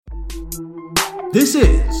This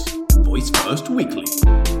is Voice First Weekly.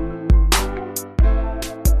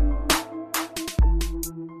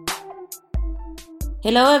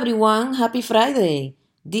 Hello everyone, happy Friday!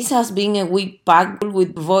 This has been a week packed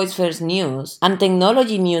with Voice First news and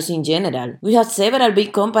technology news in general. We had several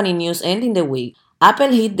big company news ending the week.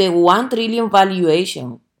 Apple hit the $1 trillion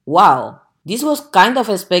valuation. Wow! This was kind of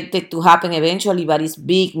expected to happen eventually, but it's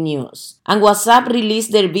big news. And WhatsApp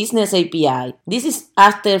released their business API. This is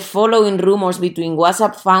after following rumors between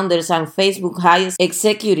WhatsApp founders and Facebook highest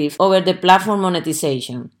executives over the platform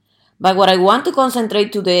monetization. But what I want to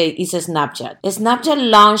concentrate today is Snapchat. Snapchat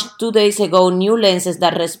launched 2 days ago new lenses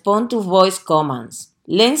that respond to voice commands.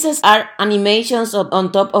 Lenses are animations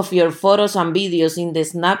on top of your photos and videos in the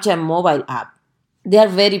Snapchat mobile app. They are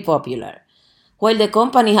very popular. While the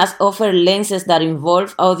company has offered lenses that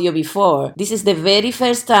involve audio before, this is the very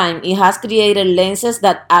first time it has created lenses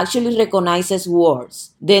that actually recognizes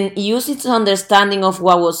words, then use its understanding of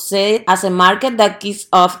what was said as a marker that kicks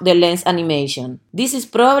off the lens animation. This is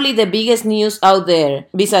probably the biggest news out there,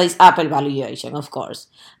 besides Apple valuation, of course.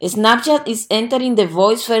 Snapchat is entering the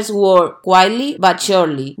voice-first world quietly but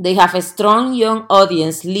surely. They have a strong young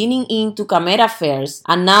audience leaning into camera first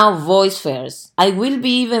and now voice first. I will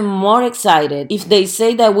be even more excited if they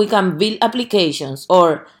say that we can build applications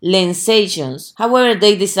or lensations, however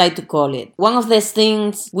they decide to call it. One of the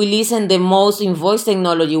things we listen the most in voice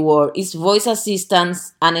technology world is voice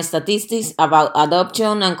assistants and statistics about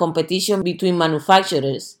adoption and competition between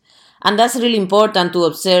manufacturers. And that's really important to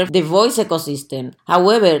observe the voice ecosystem.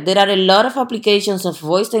 However, there are a lot of applications of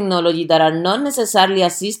voice technology that are not necessarily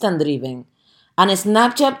assistant-driven. And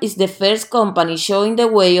Snapchat is the first company showing the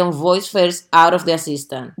way on voice first out of the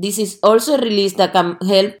assistant. This is also a release that can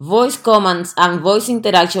help voice commands and voice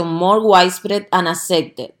interaction more widespread and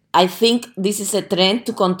accepted. I think this is a trend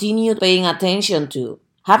to continue paying attention to.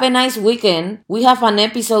 Have a nice weekend. We have an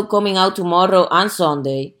episode coming out tomorrow and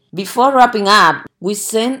Sunday. Before wrapping up, we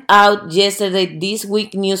sent out yesterday this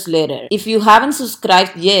week newsletter. If you haven't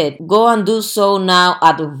subscribed yet, go and do so now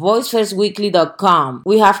at voicefirstweekly.com.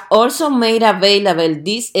 We have also made available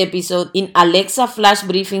this episode in Alexa Flash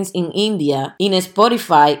Briefings in India, in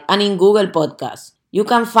Spotify, and in Google Podcasts. You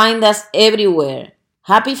can find us everywhere.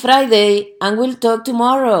 Happy Friday, and we'll talk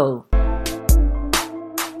tomorrow.